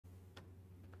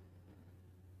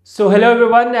So hello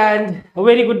everyone and a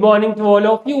very good morning to all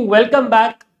of you. Welcome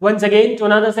back once again to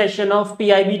another session of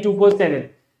PIB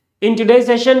 247. In today's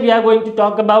session, we are going to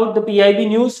talk about the PIB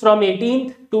news from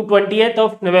 18th to 20th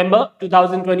of November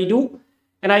 2022.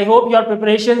 And I hope your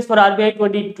preparations for RBI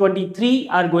 2023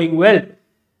 are going well.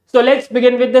 So let's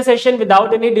begin with the session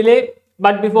without any delay.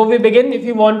 But before we begin, if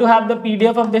you want to have the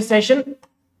PDF of this session,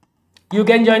 you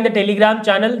can join the Telegram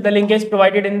channel. The link is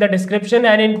provided in the description.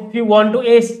 And if you want to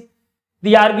ace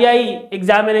the RBI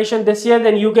examination this year,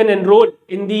 then you can enroll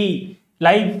in the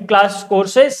live class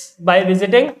courses by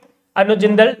visiting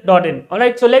anujindal.in.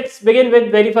 Alright, so let's begin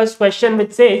with very first question,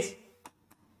 which says,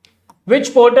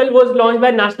 which portal was launched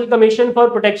by National Commission for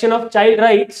Protection of Child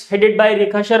Rights headed by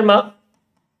Rekha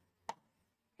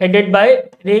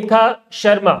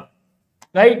Sharma,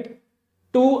 right,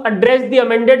 to address the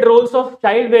amended roles of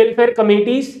child welfare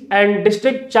committees and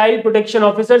district child protection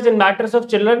officers in matters of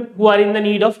children who are in the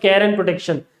need of care and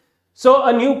protection. So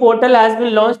a new portal has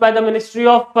been launched by the Ministry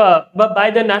of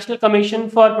by the National Commission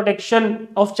for Protection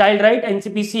of Child Right,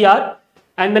 NCPCR,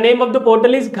 and the name of the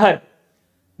portal is Ghar.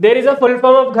 There is a full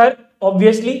form of Ghar,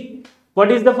 obviously. What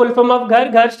is the full form of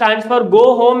Ghar? Ghar stands for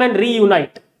Go Home and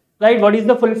Reunite, right? What is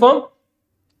the full form?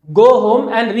 Go Home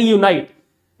and Reunite.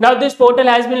 Now this portal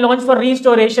has been launched for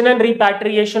restoration and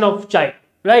repatriation of child,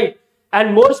 right?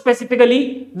 And more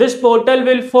specifically, this portal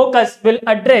will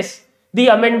address the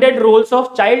amended roles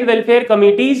of child welfare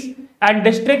committees and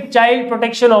district child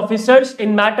protection officers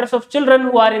in matters of children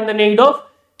who are in the need of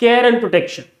care and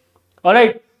protection. All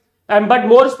right. But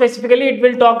more specifically, it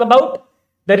will talk about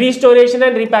the restoration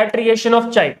and repatriation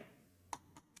of child.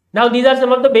 Now, these are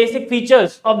some of the basic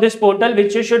features of this portal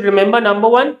which you should remember. Number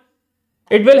one,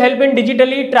 it will help in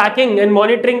digitally tracking and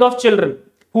monitoring of children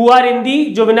who are in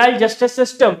the juvenile justice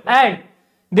system and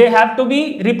they have to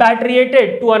be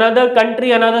repatriated to another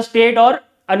country, another state or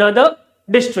another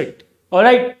district. All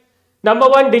right. Number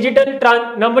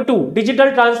two,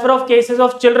 digital transfer of cases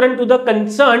of children to the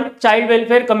concerned child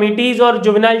welfare committees or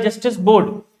juvenile justice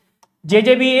board.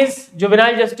 JJB is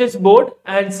Juvenile Justice Board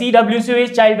and CWC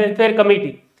is Child Welfare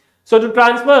Committee. So to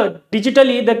transfer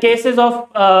digitally the cases of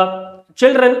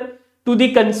children to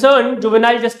the concerned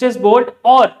juvenile justice board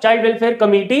or child welfare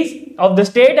committees of the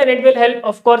state, and it will help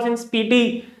of course in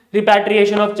speedy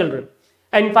repatriation of children.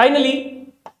 And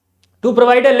finally, to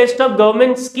provide a list of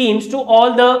government schemes to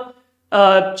all the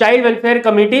child welfare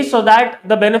committees so that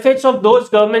the benefits of those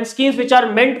government schemes which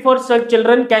are meant for such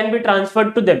children can be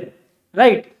transferred to them,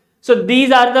 right? So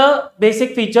these are the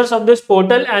basic features of this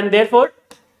portal, and therefore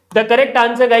the correct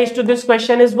answer, guys, to this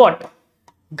question is what?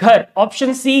 Ghar.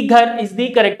 Option C, Ghar, is the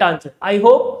correct answer. I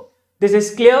hope this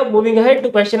is clear. Moving ahead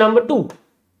to question number 2.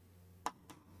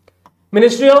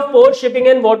 Ministry of Port, Shipping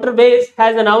and Waterways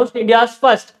has announced India's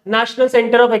first National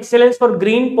Center of Excellence for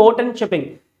Green Port and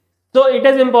Shipping. So it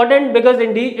is important because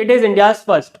indeed it is India's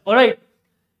first. Alright.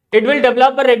 It will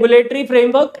develop a regulatory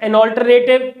framework and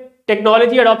alternative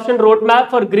technology adoption roadmap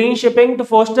for green shipping to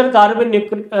foster carbon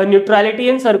neutrality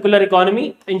and circular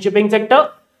economy in shipping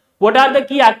sector. What are the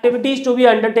key activities to be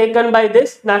undertaken by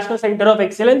this National Center of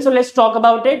Excellence? So let's talk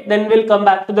about it, then we'll come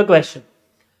back to the question.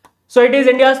 So it is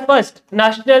India's first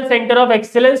National Center of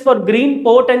Excellence for Green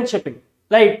Port and Shipping,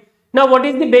 right? Now, what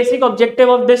is the basic objective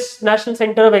of this National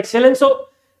Center of Excellence? So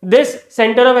this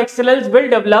Center of Excellence will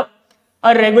develop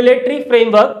a regulatory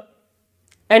framework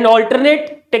and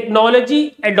alternate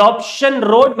technology adoption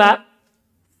roadmap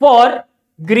for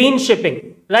green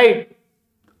shipping, right?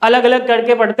 अलग अलग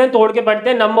करके पढ़ते हैं, तोड़ के पढ़ते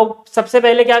हैं. Number सबसे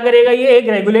पहले क्या करेगा, ये एक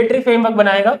रेगुलेटरी फ्रेमवर्क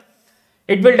बनाएगा.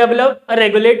 It will develop a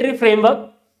regulatory framework,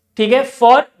 ठीक है,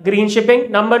 for green shipping.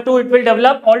 Number 2, it will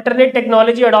develop alternate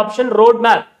technology adoption road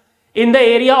map in the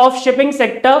area of shipping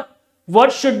sector.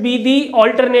 What should be the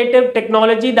alternative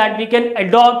technology that we can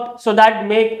adopt so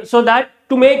that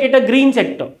to make it a green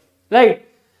sector, right?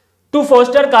 To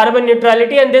foster carbon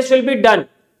neutrality, and this will be done.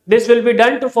 This will be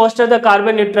done to foster the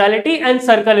carbon neutrality and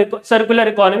circular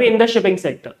economy in the shipping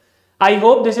sector. I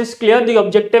hope this is clear. The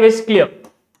objective is clear.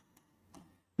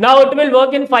 Now it will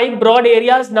work in 5 broad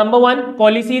areas. Number 1,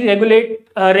 policy,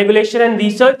 regulation and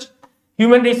research,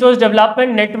 human resource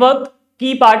development, network,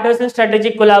 key partners and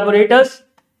strategic collaborators,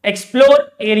 explore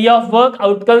area of work,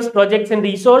 outcomes, projects and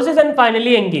resources, and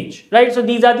finally engage, right? So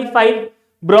these are the 5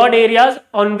 broad areas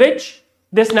on which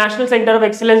this National Center of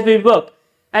Excellence will work.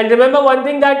 And remember one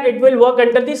thing, that it will work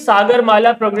under the Sagar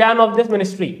Mala program of this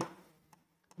ministry.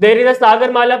 There is a Sagar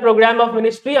Mala program of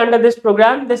ministry. Under this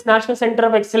program, this National Center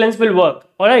of Excellence will work.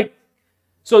 All right.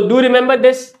 So do remember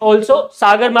this also.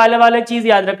 Sagar Mala wala cheez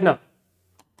yaad rakhna.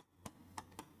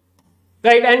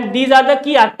 right? And these are the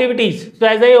key activities. So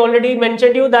as I already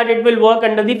mentioned you that it will work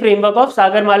under the framework of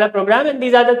Sagarmala program, and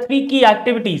these are the three key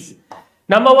activities.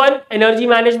 Number one, energy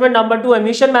management. Number two,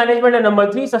 emission management, and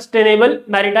number three, sustainable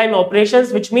maritime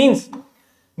operations, which means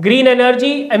green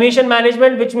energy, emission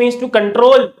management, which means to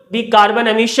control the carbon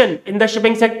emission in the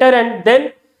shipping sector, and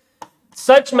then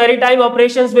such maritime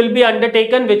operations will be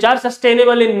undertaken which are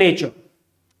sustainable in nature.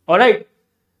 All right.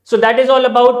 So that is all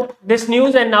about this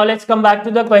news, and now let's come back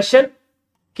to the question.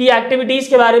 Key activities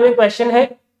के बारे में question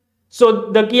है. So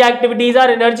the key activities are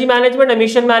energy management,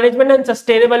 emission management, and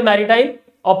sustainable maritime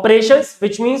operations,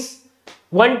 which means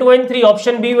 1, 2, and 3.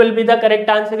 Option B will be the correct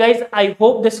answer, guys. I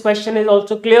hope this question is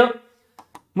also clear.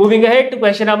 Moving ahead to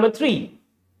question number 3.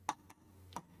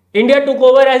 India took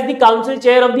over as the council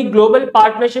chair of the Global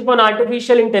Partnership on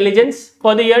Artificial Intelligence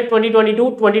for the year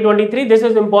 2022-2023. This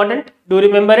is important. Do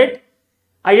remember it.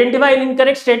 Identify an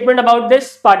incorrect statement about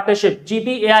this partnership,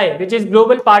 GPAI, which is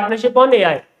Global Partnership on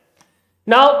AI.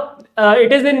 Now,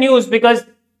 it is in news because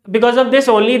of this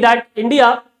only that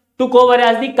India took over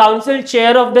as the council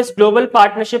chair of this Global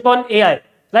Partnership on AI,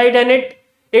 right? And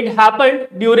it happened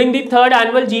during the 3rd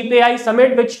annual GPAI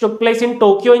summit, which took place in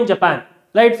Tokyo in Japan,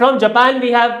 right? From Japan,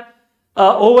 we have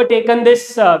overtaken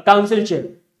this council chair.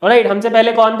 All right, हमसे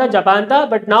पहले कौन था? Japan था,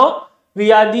 but now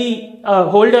we are the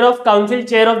holder of council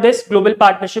chair of this Global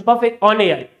Partnership on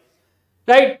AI,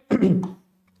 right?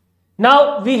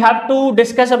 Now we have to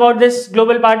discuss about this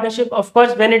global partnership. Of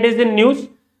course, when it is in news,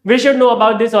 we should know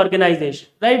about this organization,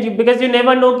 right? Because you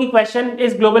never know कि question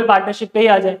is global partnership पे ही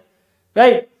आ जाए,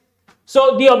 right?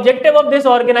 So the objective of this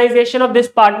organization, of this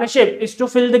partnership, is to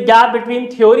fill the gap between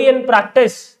theory and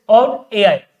practice on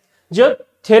AI. जो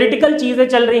theoretical चीजें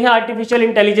चल रही हैं artificial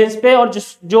intelligence पे और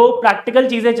जो practical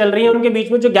चीजें चल रही हैं उनके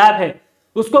बीच में जो gap है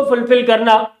उसको fulfill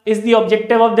करना is the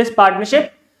objective of this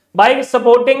partnership by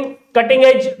supporting cutting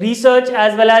edge research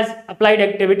as well as applied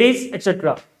activities,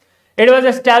 etc. It was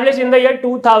established in the year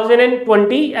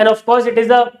 2020, and of course it is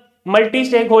a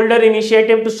multi-stakeholder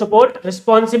initiative to support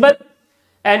responsible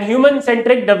and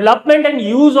human-centric development and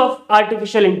use of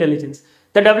artificial intelligence.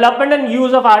 The development and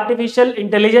use of artificial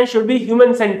intelligence should be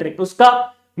human-centric.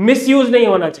 उसका misuse नहीं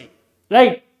होना चाहिए,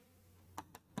 right?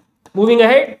 Moving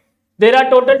ahead, there are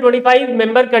total 25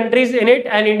 member countries in it,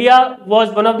 and India was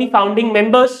one of the founding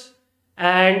members.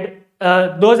 And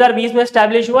 2020 में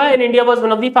established हुआ, and India was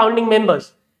one of the founding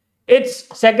members. Its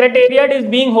secretariat is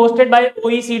being hosted by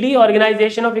OECD,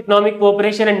 Organization of Economic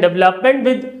Cooperation and Development,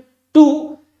 with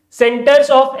 2 centers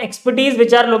of expertise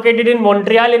which are located in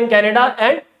Montreal in Canada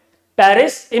and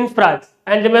Paris in France.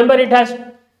 And remember, it has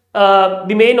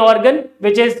the main organ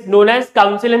which is known as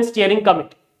Council and Steering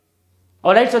Committee.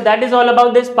 Alright, so that is all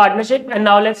about this partnership, and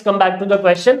now let's come back to the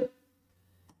question.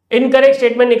 Incorrect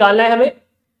statement निकालना है हमें.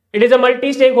 It is a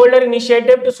multi-stakeholder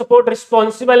initiative to support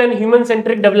responsible and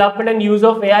human-centric development and use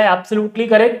of AI. Absolutely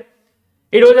correct.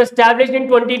 It was established in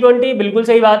 2020. बिल्कुल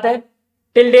सही बात है.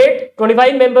 Till date,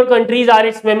 25 member countries are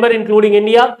its member, including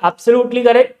India. Absolutely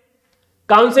correct.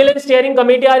 Council and Steering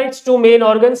Committee are its 2 main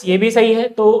organs. ये भी सही है.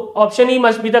 तो option E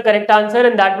must be the correct answer,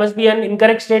 and that must be an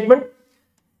incorrect statement.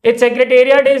 Its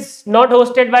secretariat is not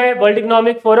hosted by World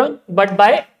Economic Forum but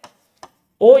by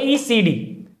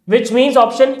OECD, which means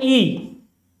option E.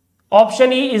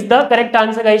 Option E is the correct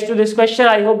answer, guys, to this question.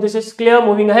 I hope this is clear.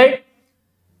 Moving ahead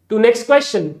to next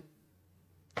question.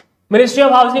 Ministry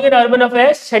of Housing and Urban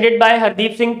Affairs, headed by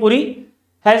Hardeep Singh Puri,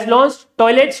 has launched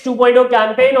Toilets 2.0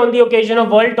 campaign on the occasion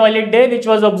of World Toilet Day, which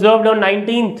was observed on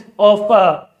 19th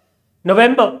of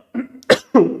November.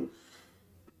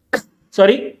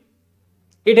 Sorry.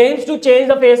 It aims to change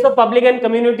the face of public and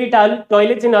community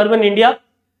toilets in urban India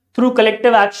through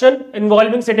collective action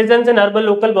involving citizens and urban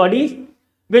local bodies.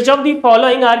 Which of the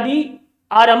following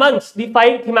are amongst the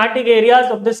 5 thematic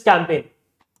areas of this campaign?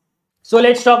 So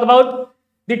let's talk about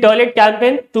the Toilet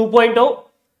Campaign 2.0.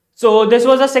 So this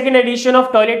was a second edition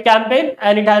of Toilet Campaign,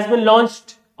 and it has been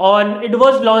launched on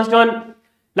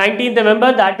 19th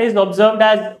November. That is observed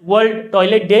as World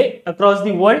Toilet Day across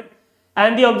the world.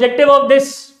 And the objective of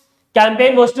this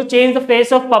campaign was to change the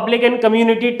face of public and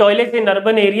community toilets in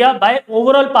urban area by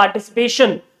overall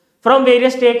participation from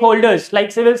various stakeholders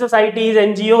like civil societies,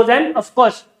 NGOs, and of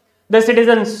course the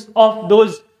citizens of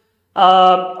those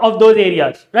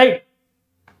areas, right?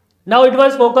 Now it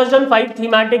was focused on 5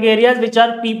 thematic areas, which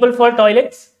are people for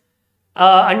toilets,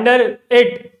 under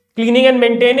it cleaning and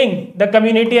maintaining the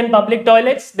community and public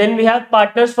toilets. Then we have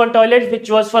partners for toilets, which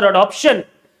was for adoption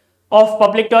of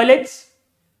public toilets.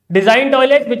 Design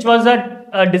toilets, which was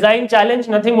a design challenge,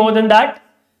 nothing more than that.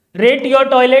 Rate your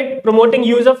toilet, promoting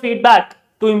user feedback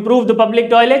to improve the public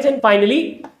toilets. And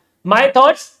finally, My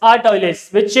thoughts are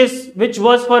toilets, which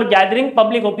was for gathering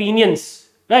public opinions,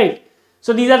 right?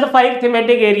 So these are the 5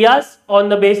 thematic areas on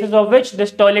the basis of which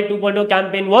this Toilet 2.0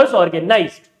 campaign was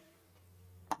organized.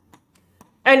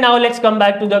 And now let's come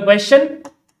back to the question.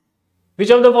 Which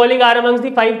of the following are amongst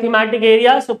the 5 thematic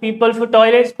areas? So people for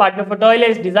toilets, partner for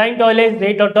toilets, design toilets,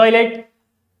 rate of toilet.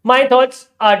 My thoughts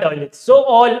are toilets. So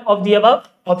all of the above,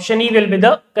 option E will be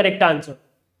the correct answer.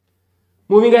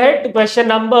 Moving ahead to question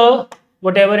number,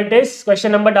 whatever it is,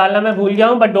 question number डालना मैं भूल गया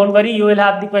हूँ, but don't worry, you will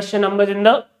have the question numbers in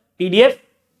the PDF.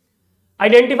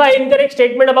 Identify incorrect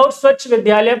statement about Swachh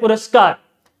Vidyalaya Puraskar.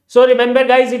 So remember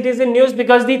guys, it is in news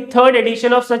because the 3rd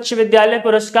edition of Swachh Vidyalaya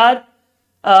Puraskar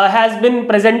has been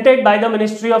presented by the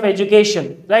Ministry of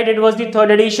Education, right? It was the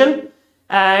 3rd edition,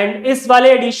 and इस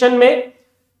वाले edition में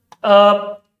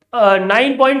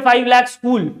 9.5 lakh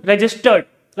school registered,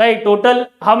 right? Total,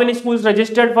 how many schools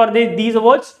registered for these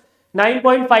awards?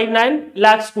 9.59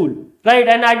 lakh school, right?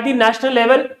 And at the national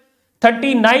level,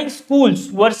 39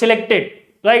 schools were selected,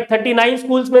 right? 39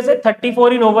 schools में से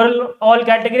 34 in overall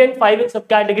category and 5 in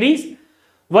subcategories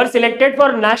were selected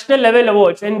for national level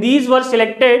awards, and these were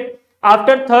selected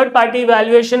after third party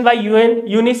evaluation by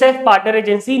UNICEF partner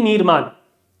agency निर्माण,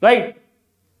 right?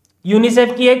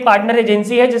 UNICEF की एक partner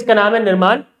agency है जिसका नाम है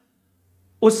निर्माण,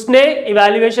 उसने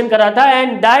evaluation करा था,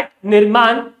 and that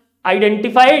निर्माण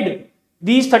identified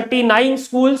these 39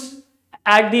 schools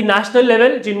at the national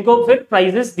level जिनको फिर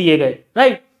prizes दिए गए,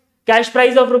 right? Cash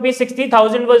prize of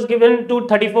 ₹60,000 was given to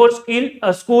 34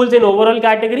 schools in overall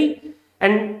category,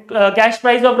 and cash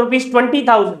prize of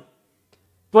 ₹20,000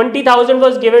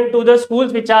 was given to the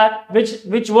schools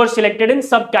which were selected in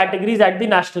subcategories at the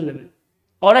national level.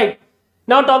 All right.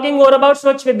 Now talking more about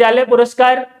Swachh Vidyalaya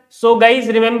Puraskar. So guys,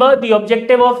 remember the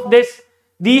objective of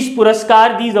these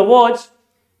Puraskar, these awards,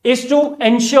 is to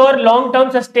ensure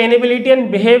long-term sustainability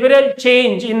and behavioral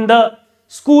change in the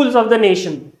schools of the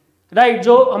nation. Right?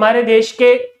 जो हमारे देश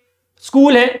के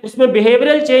school हैं उसमें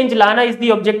behavioral change लाना is the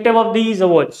objective of these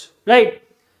awards. Right?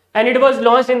 And it was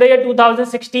launched in the year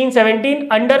 2016-17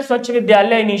 under Swachh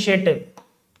Vidyalaya initiative,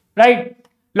 right?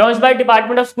 Launched by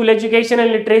Department of School Education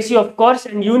and Literacy, of course,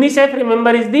 and UNICEF,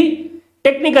 remember, is the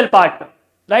technical partner,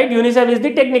 right? UNICEF is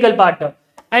the technical partner,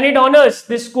 and it honors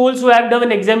the schools who have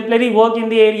done exemplary work in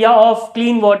the area of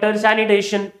clean water,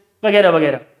 sanitation, वगैरह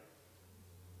वगैरह.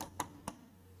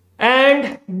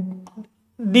 And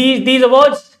these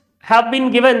awards have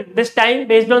been given this time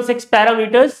based on 6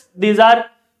 parameters. These are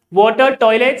water,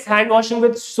 toilets, hand washing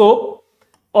with soap,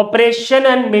 operation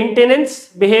and maintenance,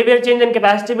 behavior change and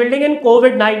capacity building, and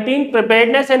COVID-19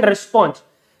 preparedness and response.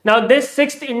 Now this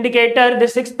 6th indicator,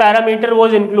 this 6th parameter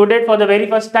was included for the very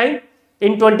first time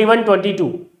in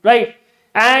 21-22, right?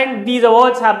 And these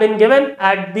awards have been given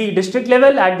at the district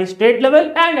level, at the state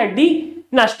level, and at the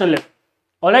national level.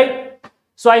 All right.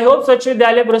 So I hope Swachh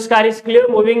Vidyalaya Puraskar is clear.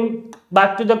 Moving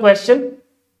back to the question.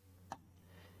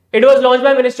 It was launched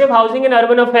by Ministry of Housing and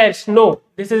Urban Affairs. No,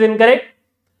 this is incorrect.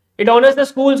 It honors the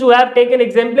schools who have taken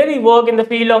exemplary work in the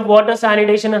field of water,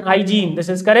 sanitation and hygiene. This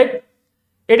is correct.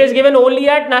 It is given only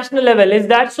at national level. Is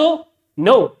that so?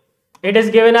 No. It is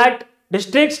given at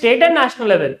district, state and national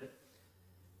level.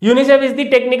 UNICEF is the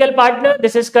technical partner.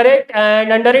 This is correct.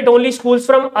 And under it, only schools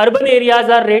from urban areas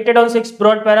are rated on 6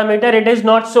 broad parameter. It is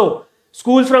not so.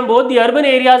 Schools from both the urban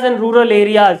areas and rural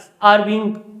areas are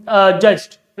being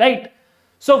judged, right?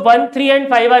 So 1, 3 and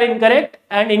 5 are incorrect,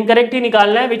 and incorrect ही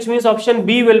निकालना है, which means option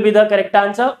B will be the correct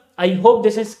answer. I hope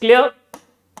this is clear.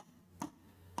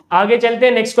 आगे चलते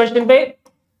हैं next question पे.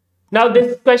 Now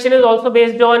this question is also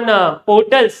based on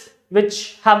portals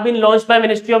which have been launched by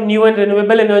Ministry of New and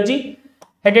Renewable Energy,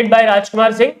 headed by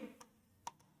Rajkumar Singh.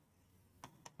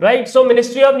 Right. So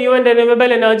Ministry of New and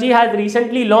Renewable Energy has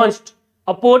recently launched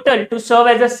a portal to serve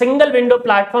as a single window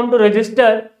platform to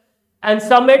register and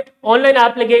submit online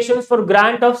applications for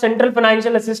grant of central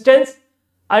financial assistance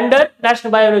under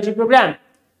National Bioenergy Program.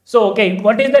 So, okay,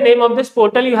 what is the name of this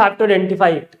portal? You have to identify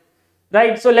it,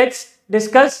 right? So, let's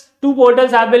discuss. 2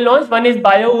 portals have been launched. One is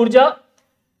BioUrja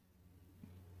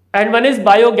and one is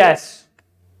Biogas,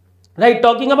 right?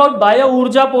 Talking about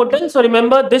BioUrja portal. So,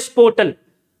 remember this portal,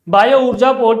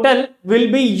 BioUrja portal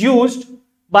will be used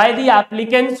by the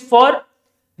applicants for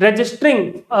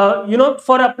registering,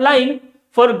 for applying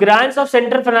for grants of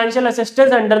central financial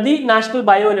assistance under the National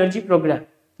Bioenergy Program,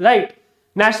 right?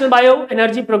 National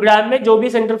Bioenergy Program में जो भी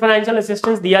central financial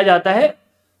assistance दिया जाता है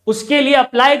उसके लिए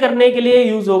apply करने के लिए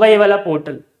यूज होगा ये वाला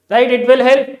portal, right? It will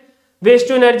help waste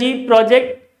to energy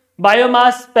project,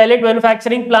 biomass pellet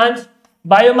manufacturing plants,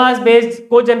 biomass based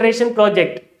cogeneration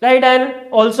project, right? And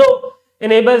also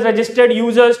enables registered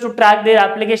users to track their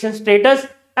application status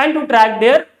and to track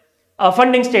their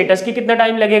funding status की कितना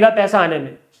time लगेगा पैसा आने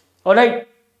में. Alright.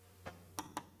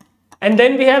 And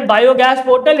then we have biogas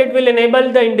portal. It will enable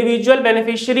the individual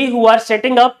beneficiary who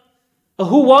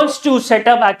wants to set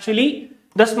up actually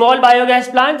the small biogas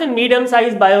plants and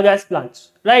medium-sized biogas plants,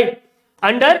 right?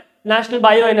 Under National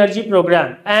Bioenergy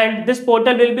Program. And this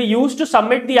portal will be used to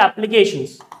submit the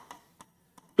applications.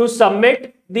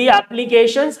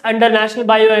 Under National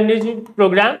Bioenergy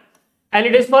Program.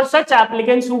 And it is for such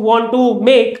applicants who want to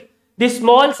make the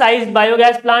small-sized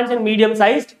biogas plants and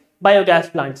medium-sized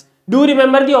biogas plants. Do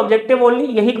remember the objective only.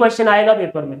 यही question आएगा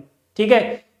paper में. ठीक है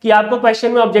कि आपको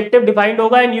question में objective defined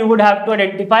होगा and you would have to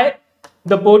identify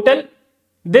the portal.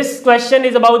 This question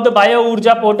is about the bio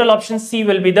ऊर्जा portal. Option C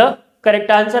will be the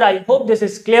correct answer. I hope this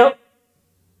is clear.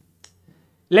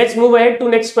 Let's move ahead to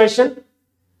next question.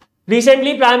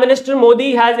 Recently, Prime Minister Modi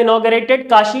has inaugurated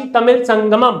Kashi Tamil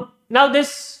Sangamam. Now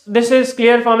this is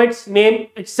clear from its name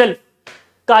itself.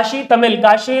 Kashi Tamil.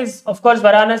 Kashi is of course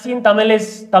Varanasi and Tamil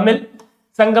is Tamil.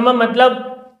 Sangamam मतलब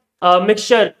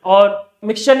mixture, और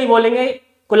mixture नहीं बोलेंगे,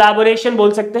 collaboration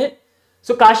बोल सकते हैं.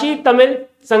 सो Kashi Tamil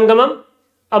Sangamam,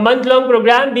 a month long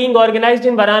programme being organised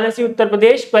in Varanasi, Uttar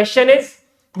Pradesh. Question is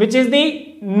which is the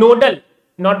nodal,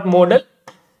 not model,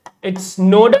 it's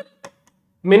nodal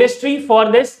ministry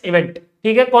for this event.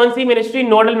 ठीक है, कौन सी मिनिस्ट्री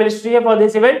नोडल मिनिस्ट्री है for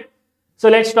this event? So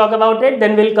let's talk about it,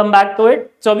 then will come back to it.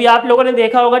 सो अभी आप लोगों ने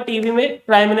देखा होगा टीवी में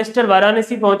प्राइम मिनिस्टर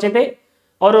वाराणसी पहुंचे थे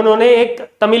और उन्होंने एक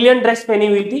तमिलियन ड्रेस पहनी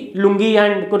हुई थी, lungi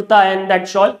and kurta and that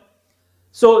shawl.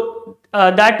 So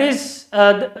that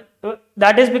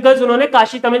is because उन्होंने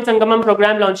काशी तमिल संगमम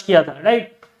प्रोग्राम लॉन्च किया था,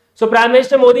 right? So prime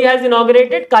minister Modi has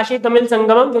inaugurated Kashi Tamil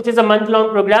Sangamam which is a month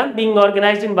long programme being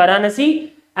organised in Varanasi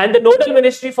and the nodal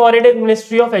ministry for it is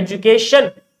ministry of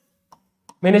education.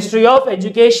 Ministry of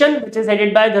Education, which is headed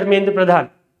by Dharmendra Pradhan,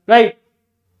 right?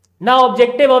 Now,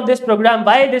 objective of this program,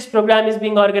 why this program is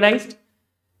being organized,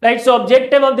 right? So,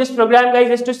 objective of this program,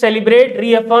 guys, is to celebrate,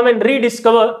 reaffirm, and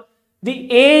rediscover the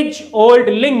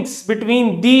age-old links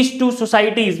between these two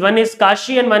societies. One is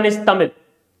Kashi and one is Tamil,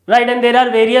 right? And there are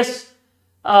various,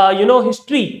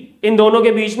 history in दोनों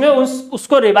के बीच में.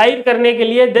 उसको revive करने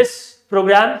के लिए this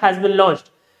program has been launched.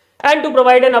 And to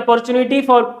provide an opportunity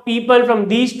for people from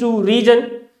these two regions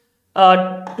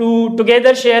to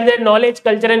together share their knowledge,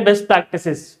 culture and best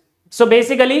practices. So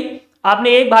basically,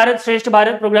 आपने एक भारत श्रेष्ठ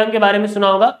भारत प्रोग्राम के बारे में सुना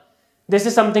होगा. This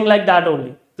is something like that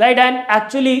only, right? And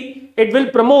actually, it will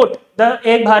promote the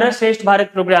एक भारत श्रेष्ठ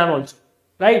Bharat program also,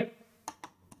 right?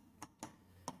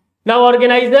 Now,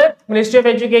 organizer, Ministry of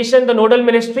Education, the nodal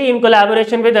ministry in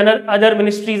collaboration with other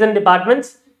ministries and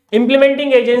departments.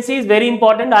 Implementing agency is very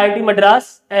important, IIT Madras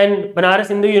and Banaras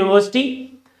Hindu University,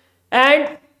 and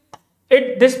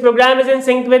this program is in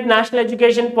sync with national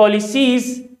education policies,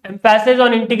 emphasis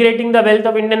on integrating the wealth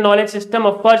of Indian knowledge system.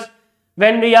 Of course,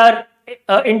 when we are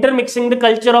intermixing the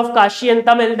culture of Kashi and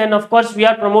Tamil, then of course we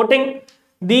are promoting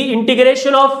the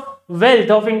integration of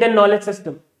wealth of Indian knowledge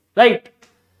system, right?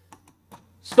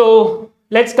 So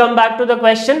let's come back to the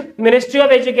question. Ministry of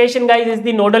Education, guys, is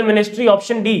the nodal ministry.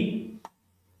 Option D.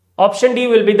 Option D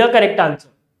will be the correct answer.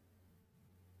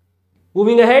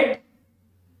 Moving ahead.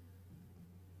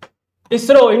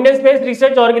 ISRO, Indian Space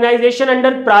Research Organization,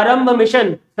 under Prarambh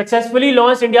mission, successfully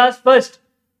launched India's first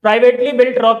privately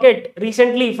built rocket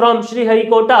recently from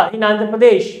Sriharikota in Andhra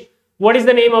Pradesh. What is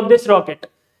the name of this rocket?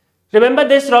 Remember,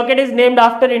 this rocket is named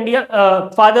after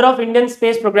father of Indian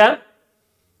space program.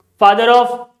 Father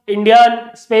of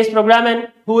Indian space program, and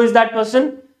who is that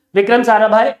person? Vikram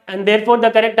Sarabhai, and therefore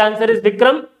the correct answer is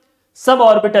Vikram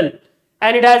suborbital,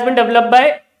 and it has been developed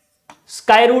by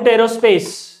Skyroot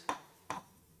Aerospace.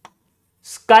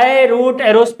 Skyroot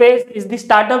Aerospace is the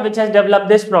startup which has developed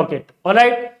this rocket. All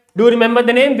right, do remember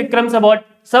the name. Vikram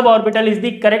suborbital is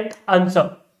the correct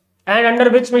answer. And under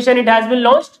which mission it has been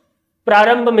launched?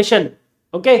 Prarambh mission.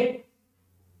 Okay.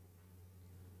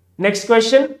 Next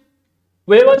question.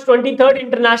 Where was 23rd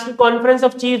International Conference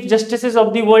of Chief Justices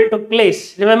of the World took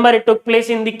place? Remember, it took place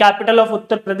in the capital of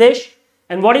Uttar Pradesh.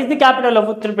 And what is the capital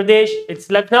of Uttar Pradesh?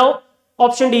 It's Lucknow.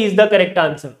 Option D is the correct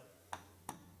answer.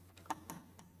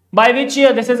 By which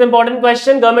year? This is an important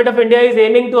question. Government of India is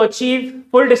aiming to achieve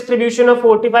full distribution of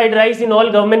fortified rice in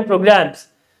all government programs.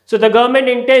 So the government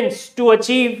intends to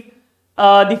achieve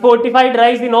the fortified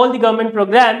rice in all the government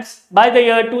programs by the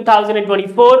year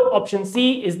 2024. Option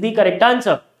C is the correct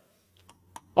answer.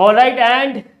 All right,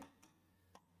 and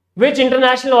which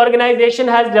international organization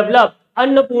has developed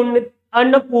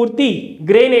Annapurti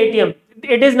grain ATM?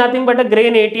 It is nothing but a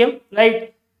grain ATM,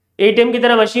 right? ATM की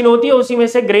तरह machine होती है, उसी में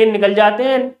से grain निकल जाते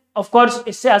हैं, and of course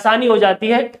इससे आसानी हो जाती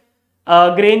है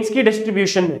ग्रेन्स की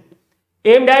डिस्ट्रीब्यूशन में.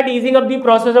 aimed at easing up the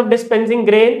process of dispensing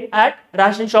grain at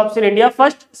ration shops in India.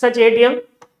 First such ATM,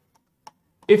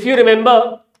 if you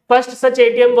remember, first such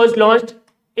ATM was launched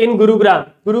in Gurugram.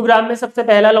 Gurugram में सबसे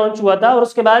पहला लॉन्च हुआ था और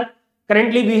उसके बाद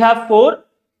currently we have 4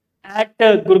 at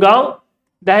Gurgaon,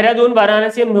 Dehradun,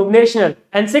 Varanasi and Bhubaneswar,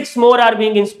 and 6 more are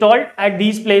being installed at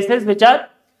these places, which are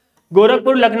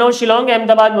Gorakhpur, Lucknow, Shillong,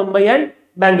 Ahmedabad, Mumbai and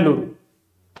Bangalore.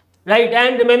 Right,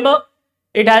 and remember,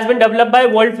 it has been developed by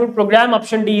World Food Program.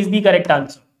 Option D is the correct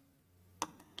answer.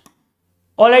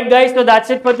 Alright guys, so that's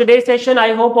it for today's session.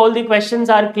 I hope all the questions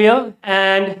are clear,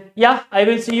 and yeah, I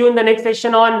will see you in the next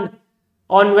session on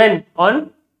when?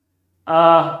 On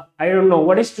I don't know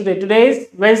what is today. Today is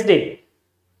Wednesday.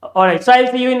 Alright, so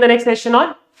I'll see you in the next session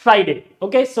on Friday.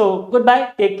 Okay, so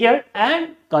goodbye, take care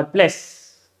and God bless.